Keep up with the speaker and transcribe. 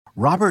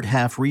Robert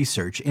Half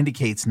research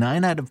indicates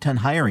 9 out of 10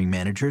 hiring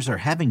managers are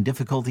having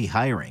difficulty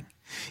hiring.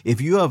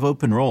 If you have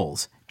open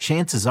roles,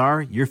 chances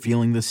are you're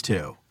feeling this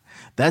too.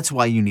 That's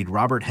why you need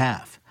Robert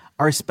Half.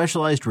 Our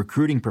specialized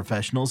recruiting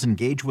professionals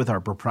engage with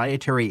our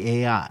proprietary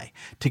AI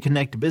to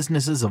connect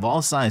businesses of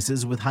all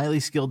sizes with highly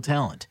skilled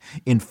talent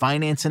in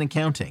finance and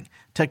accounting,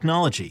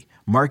 technology,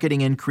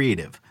 marketing and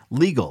creative,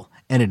 legal,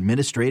 and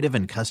administrative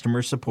and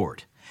customer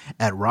support.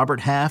 At Robert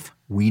Half,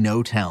 we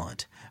know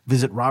talent.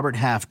 Visit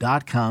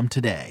roberthalf.com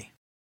today.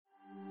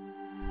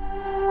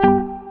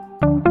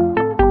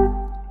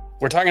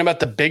 We're talking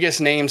about the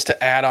biggest names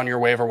to add on your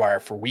waiver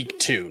wire for week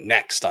 2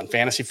 next on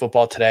Fantasy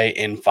Football Today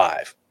in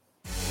 5.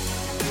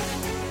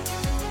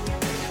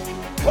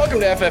 Welcome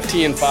to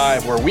FFT in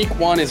 5, where week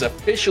 1 is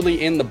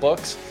officially in the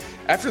books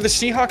after the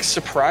Seahawks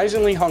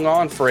surprisingly hung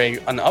on for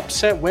an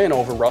upset win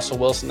over Russell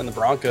Wilson and the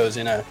Broncos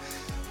in a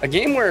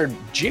game where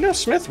Geno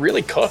Smith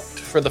really cooked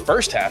for the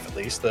first half, at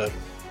least. The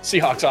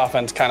Seahawks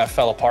offense kind of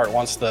fell apart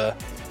once the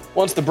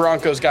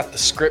Broncos got the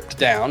script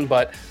down,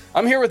 but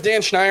I'm here with Dan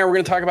Schneier. We're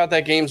going to talk about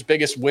that game's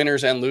biggest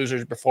winners and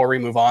losers before we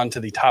move on to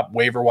the top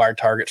waiver wire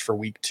targets for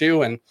week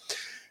 2. And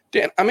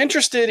Dan, I'm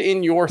interested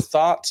in your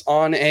thoughts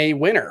on a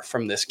winner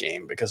from this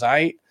game because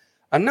I'm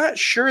not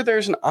sure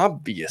there's an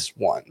obvious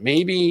one.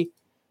 Maybe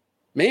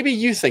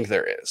you think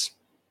there is.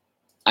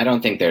 I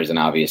don't think there's an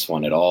obvious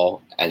one at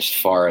all. As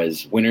far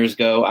as winners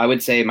go, I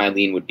would say my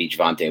lean would be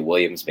Javonte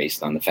Williams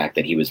based on the fact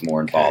that he was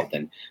more involved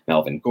than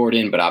Melvin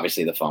Gordon, but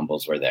obviously the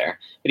fumbles were there.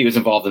 But he was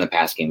involved in the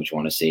pass game, which you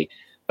want to see.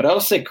 But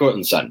I'll say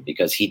Courtland Sutton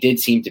because he did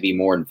seem to be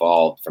more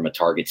involved from a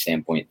target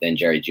standpoint than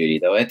Jerry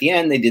Jeudy, though at the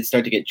end they did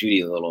start to get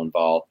Jeudy a little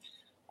involved.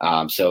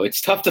 So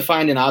it's tough to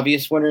find an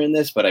obvious winner in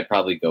this, but I'd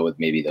probably go with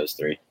maybe those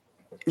 3.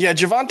 Yeah,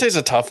 Javonte's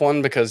a tough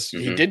one because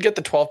he did get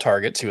the 12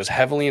 targets. He was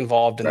heavily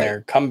involved in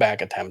their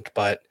comeback attempt,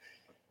 but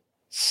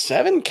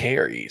 7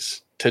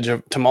 carries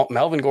to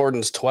Melvin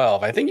Gordon's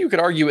 12. I think you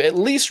could argue at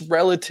least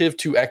relative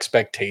to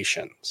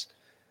expectations.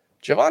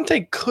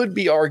 Javonte could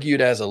be argued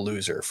as a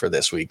loser for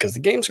this week because the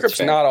game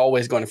script's not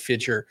always going to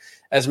feature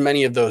as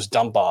many of those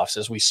dump offs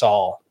as we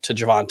saw to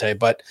Javonte,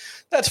 but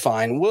that's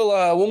fine.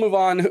 We'll move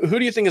on. Who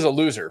do you think is a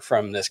loser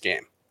from this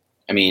game?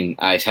 I mean,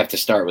 I have to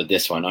start with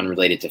this one,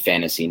 unrelated to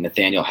fantasy.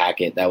 Nathaniel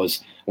Hackett, that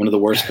was one of the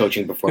worst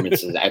coaching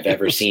performances I've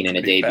ever seen in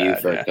a debut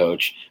for a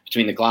coach.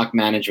 Between the clock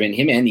management,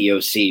 him and the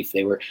OC,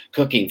 they were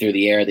cooking through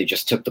the air. They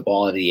just took the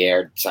ball out of the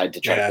air, decided to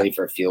try to play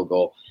for a field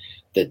goal.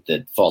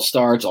 The false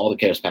starts, all the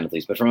chaos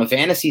penalties. But from a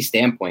fantasy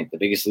standpoint, the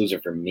biggest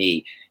loser for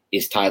me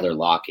is Tyler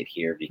Lockett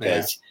here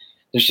because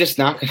there's just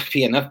not going to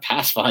be enough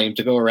pass volume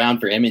to go around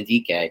for him and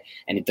DK.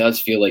 And it does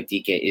feel like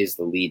DK is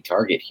the lead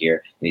target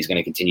here, and he's going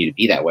to continue to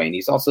be that way. And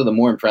he's also the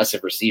more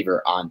impressive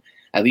receiver on,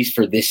 at least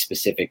for this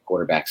specific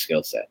quarterback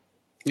skill set.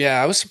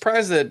 Yeah, I was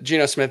surprised that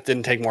Geno Smith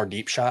didn't take more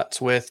deep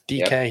shots with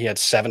DK. Yep. He had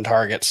 7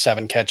 targets,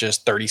 7 catches,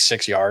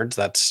 36 yards.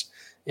 That's,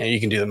 you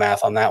can do the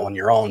math on that one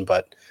your own,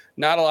 but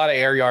not a lot of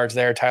air yards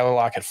there. Tyler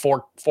Lockett,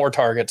 4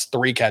 targets,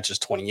 3 catches,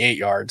 28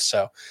 yards.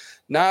 So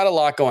not a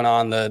lot going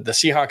on. The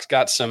Seahawks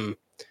got some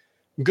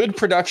good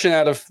production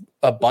out of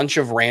a bunch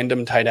of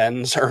random tight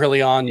ends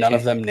early on. None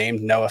of them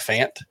named Noah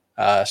Fant.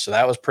 So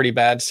that was pretty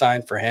bad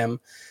sign for him.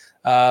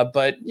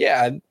 But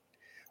yeah,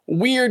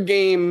 weird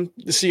game.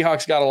 The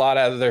Seahawks got a lot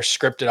out of their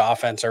scripted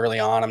offense early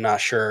on. I'm not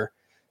sure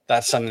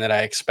that's something that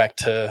I expect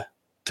to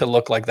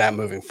look like that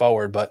moving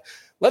forward, but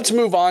let's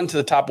move on to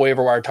the top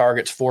waiver wire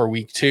targets for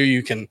week 2.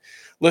 You can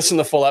listen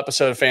to the full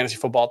episode of Fantasy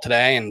Football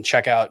Today and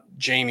check out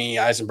Jamie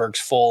Eisenberg's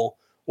full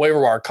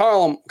waiver wire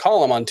column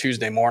on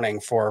Tuesday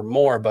morning for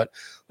more. But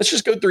let's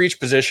just go through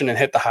each position and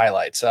hit the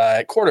highlights.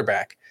 At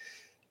quarterback,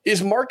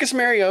 is Marcus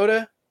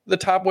Mariota the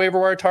top waiver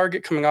wire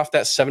target coming off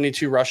that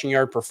 72 rushing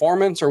yard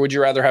performance, or would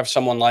you rather have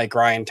someone like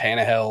Ryan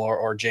Tannehill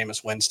or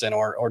Jameis Winston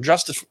or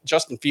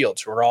Justin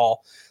Fields, who are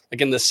all like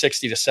in the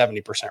 60 to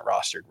 70%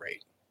 rostered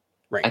rate?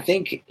 Right. I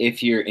think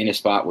if you're in a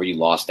spot where you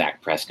lost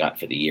Dak Prescott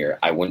for the year,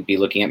 I wouldn't be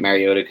looking at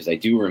Mariota because I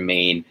do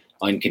remain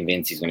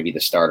unconvinced he's going to be the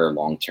starter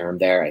long-term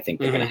there. I think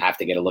they're going to have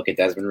to get a look at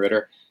Desmond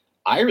Ridder.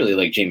 I really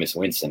like Jameis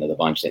Winston of the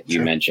bunch that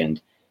you mentioned.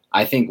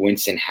 I think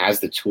Winston has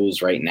the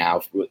tools right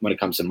now when it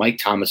comes to Mike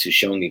Thomas, who's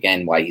showing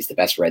again why he's the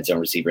best red zone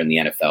receiver in the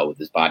NFL with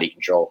his body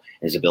control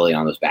and his ability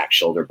on those back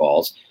shoulder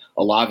balls.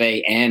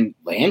 Olave and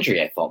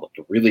Landry, I thought, looked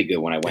really good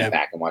when I went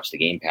back and watched the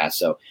Game Pass.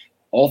 So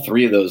all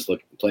 3 of those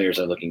players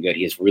are looking good.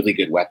 He has really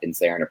good weapons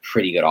there and a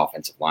pretty good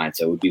offensive line.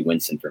 So it would be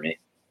Winston for me.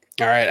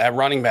 All right. At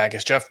running back,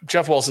 is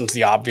Jeff Wilson's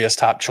the obvious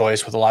top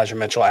choice with Elijah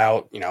Mitchell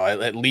out,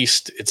 at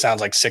least it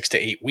sounds like 6 to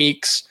 8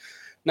 weeks.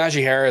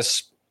 Najee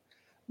Harris,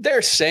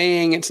 they're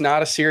saying it's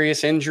not a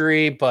serious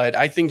injury, but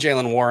I think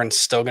Jaylen Warren's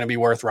still going to be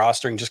worth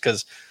rostering just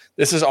because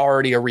this is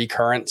already a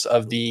recurrence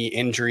of the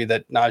injury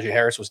that Najee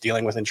Harris was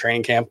dealing with in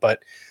training camp.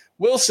 But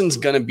Wilson's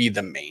going to be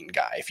the main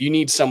guy if you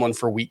need someone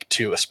for week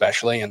 2,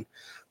 especially. And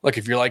look,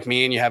 if you're like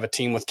me and you have a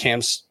team with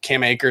Cam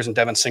Akers and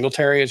Devin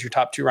Singletary as your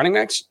top 2 running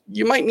backs,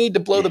 you might need to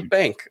blow the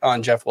bank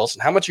on Jeff Wilson.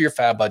 How much of your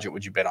fab budget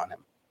would you bet on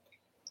him?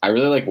 I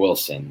really like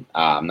Wilson.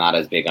 I'm not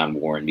as big on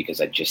Warren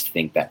because I just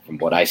think that from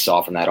what I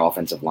saw from that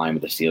offensive line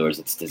with the Steelers,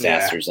 it's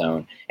disaster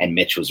zone, and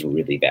Mitch was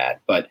really bad.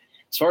 But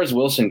as far as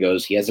Wilson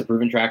goes, he has a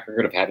proven track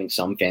record of having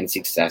some fantasy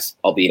success,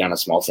 albeit on a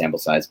small sample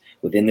size,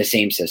 within the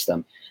same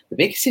system. The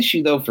biggest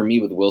issue, though, for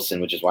me with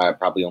Wilson, which is why I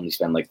probably only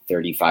spend like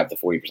 35 to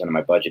 40% of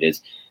my budget,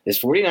 is this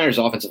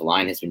 49ers offensive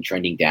line has been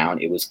trending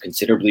down. It was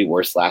considerably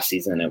worse last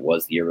season than it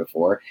was the year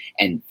before.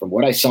 And from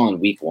what I saw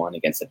in week 1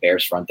 against the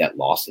Bears front that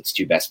lost its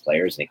 2 best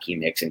players,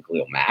 Nakeem Hicks and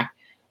Khalil Mack,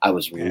 I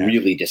was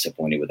really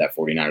disappointed with that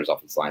 49ers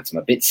offensive line. So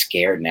I'm a bit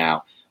scared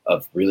now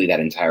of really that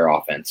entire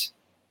offense.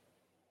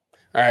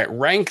 All right,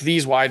 rank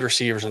these wide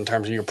receivers in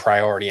terms of your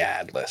priority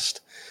ad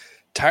list.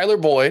 Tyler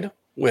Boyd,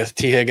 with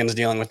T. Higgins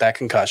dealing with that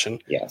concussion.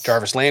 Yes.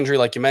 Jarvis Landry,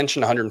 like you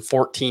mentioned,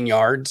 114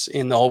 yards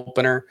in the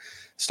opener.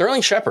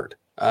 Sterling Shepard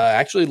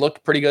actually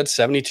looked pretty good,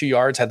 72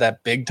 yards, had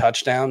that big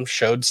touchdown,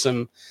 showed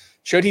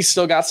he's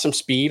still got some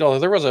speed, although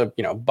there was a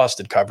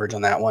busted coverage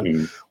on that one.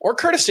 Mm-hmm. Or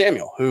Curtis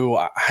Samuel, who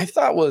I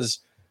thought was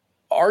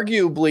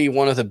arguably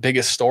one of the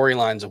biggest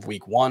storylines of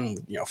week 1.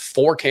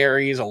 4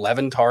 carries,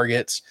 11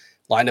 targets,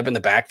 lined up in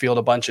the backfield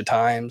a bunch of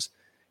times.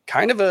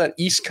 Kind of an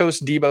East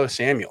Coast Deebo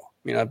Samuel.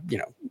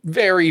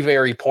 Very,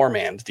 very poor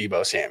man's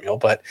Deebo Samuel.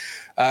 But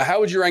how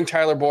would you rank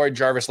Tyler Boyd,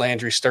 Jarvis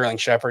Landry, Sterling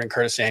Shepard, and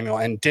Curtis Samuel?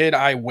 And did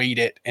I weight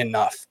it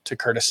enough to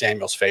Curtis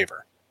Samuel's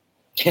favor?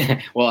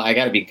 Well, I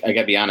gotta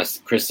be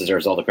honest. Chris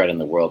deserves all the credit in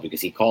the world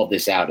because he called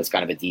this out as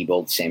kind of a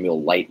Deebo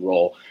Samuel light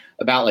roll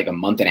about like a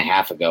month and a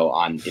half ago.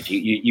 On if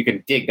you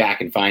can dig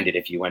back and find it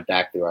if you went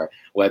back through our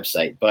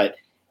website, but.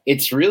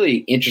 It's really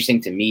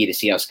interesting to me to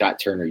see how Scott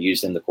Turner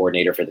used him, the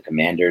coordinator for the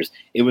Commanders.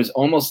 It was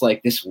almost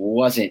like this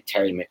wasn't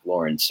Terry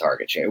McLaurin's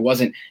target share.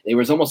 There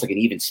was almost like an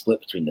even split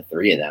between the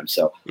 3 of them.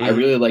 So I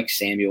really like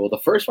Samuel. The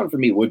first one for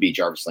me would be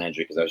Jarvis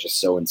Landry because I was just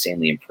so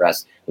insanely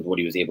impressed with what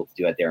he was able to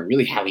do out there and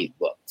really how he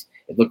looked.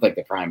 It looked like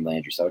the prime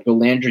Landry. So I'd go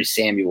Landry,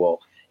 Samuel,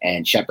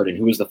 and Shepard. And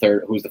who was the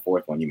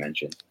 4th one you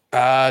mentioned?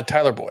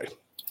 Tyler Boyd.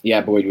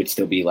 Yeah, Boyd would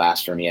still be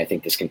last for me. I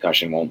think this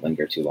concussion won't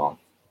linger too long.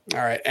 All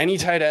right. Any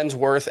tight ends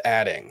worth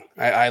adding?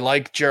 I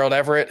like Gerald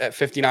Everett at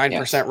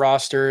 59%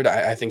 rostered.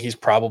 I think he's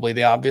probably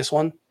the obvious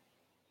one.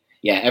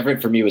 Yeah, Everett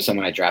for me was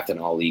someone I drafted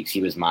in all leagues. He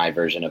was my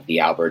version of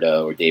the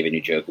Alberto or David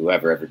Njoku,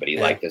 whoever everybody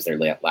liked as their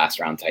last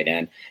round tight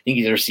end. I think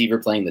he's a receiver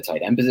playing the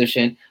tight end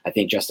position. I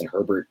think Justin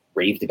Herbert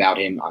raved about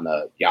him on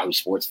the Yahoo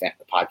Sports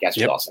podcast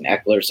with Austin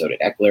Eckler. So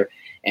did Eckler.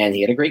 And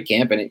he had a great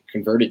camp and it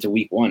converted to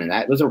week 1. And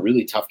that was a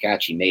really tough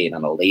catch he made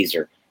on a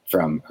laser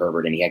from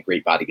Herbert, and he had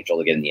great body control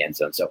to get in the end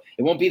zone. So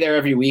it won't be there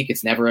every week.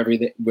 It's never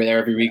there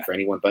every week for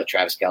anyone but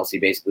Travis Kelce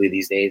basically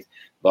these days,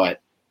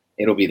 but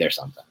it'll be there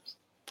sometimes.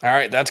 All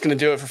right, that's going to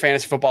do it for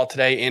Fantasy Football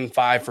Today in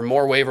 5. For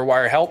more waiver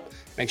wire help,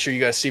 make sure you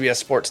go to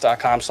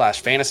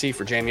cbssports.com/fantasy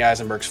for Jamie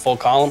Eisenberg's full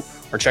column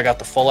or check out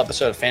the full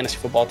episode of Fantasy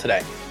Football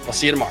Today. We'll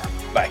see you tomorrow.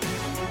 Bye.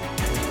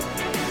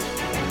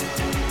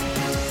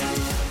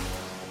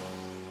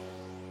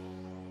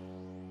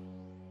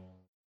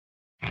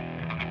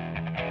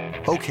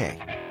 Okay.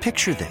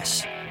 Picture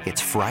this.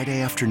 It's Friday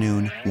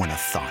afternoon when a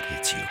thought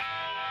hits you.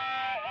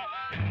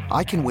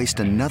 I can waste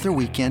another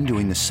weekend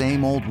doing the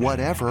same old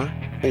whatever,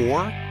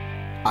 or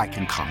I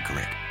can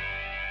conquer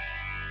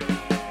it.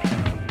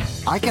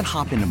 I can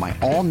hop into my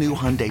all-new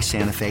Hyundai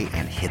Santa Fe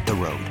and hit the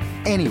road.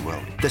 Any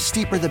road. The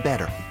steeper, the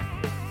better.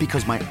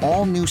 Because my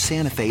all-new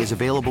Santa Fe is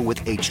available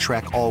with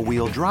H-Track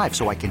all-wheel drive,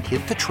 so I can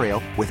hit the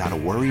trail without a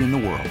worry in the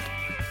world.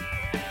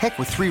 Heck,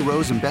 with 3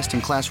 rows and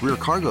best-in-class rear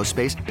cargo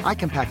space, I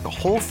can pack the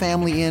whole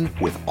family in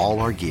with all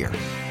our gear.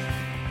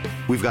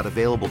 We've got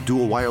available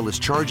dual wireless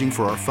charging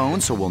for our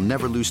phones, so we'll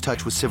never lose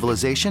touch with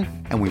civilization,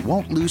 and we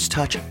won't lose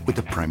touch with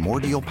the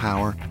primordial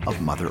power of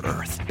Mother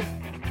Earth.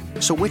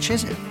 So which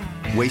is it?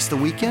 Waste the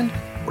weekend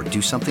or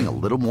do something a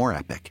little more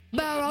epic?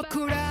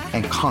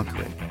 And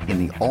conquer it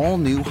in the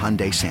all-new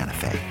Hyundai Santa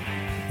Fe.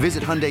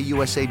 Visit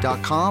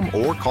HyundaiUSA.com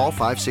or call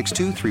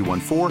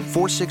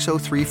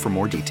 562-314-4603 for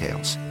more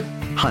details.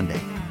 Hyundai.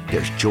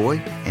 There's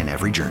joy in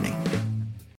every journey.